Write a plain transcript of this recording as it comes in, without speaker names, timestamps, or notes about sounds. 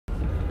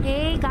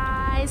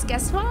guys,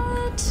 guess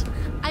what?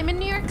 I'm in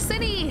New York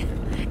City.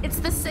 It's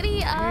the city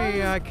of...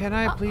 Hey, can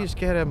I please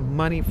get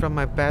money from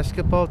my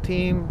basketball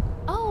team?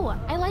 Oh,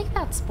 I like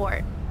that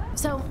sport.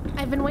 So,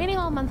 I've been waiting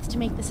all month to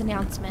make this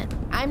announcement.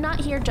 I'm not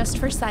here just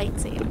for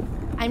sightseeing.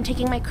 I'm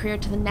taking my career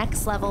to the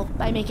next level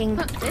by making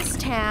this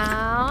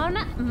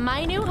town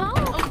my new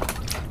home.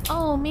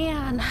 Oh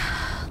man,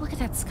 look at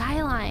that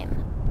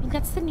skyline. I think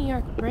that's the New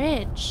York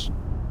Bridge.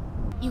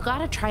 You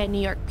gotta try a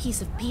New York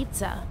piece of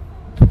pizza.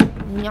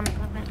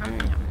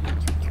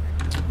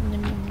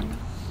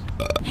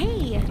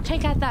 Hey,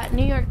 check out that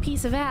New York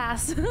piece of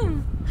ass.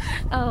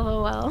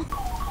 Oh well.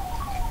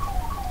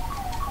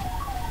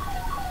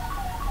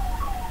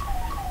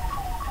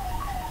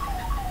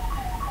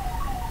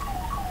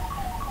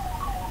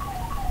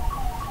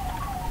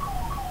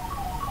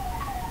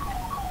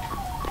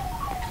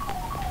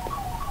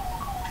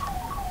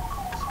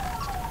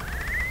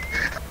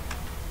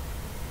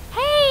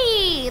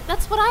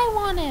 That's what I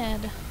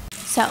wanted.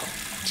 So,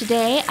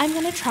 today I'm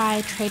gonna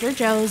try Trader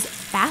Joe's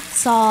bath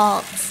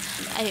salts.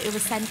 It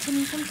was sent to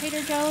me from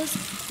Trader Joe's,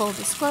 full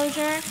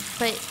disclosure,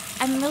 but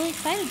I'm really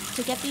excited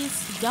to get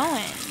these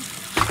going.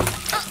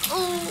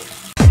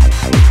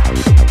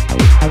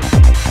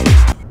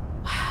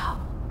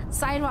 Wow,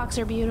 sidewalks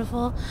are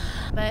beautiful,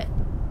 but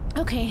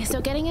okay,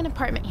 so getting an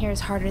apartment here is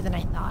harder than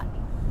I thought.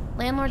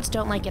 Landlords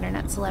don't like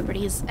internet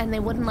celebrities, and they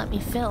wouldn't let me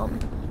film.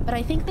 But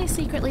I think they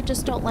secretly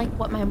just don't like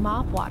what my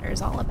mop water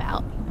is all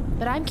about.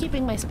 But I'm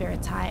keeping my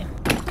spirits high.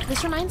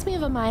 This reminds me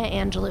of a Maya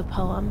Angelou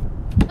poem.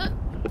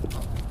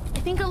 I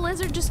think a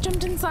lizard just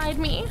jumped inside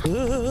me.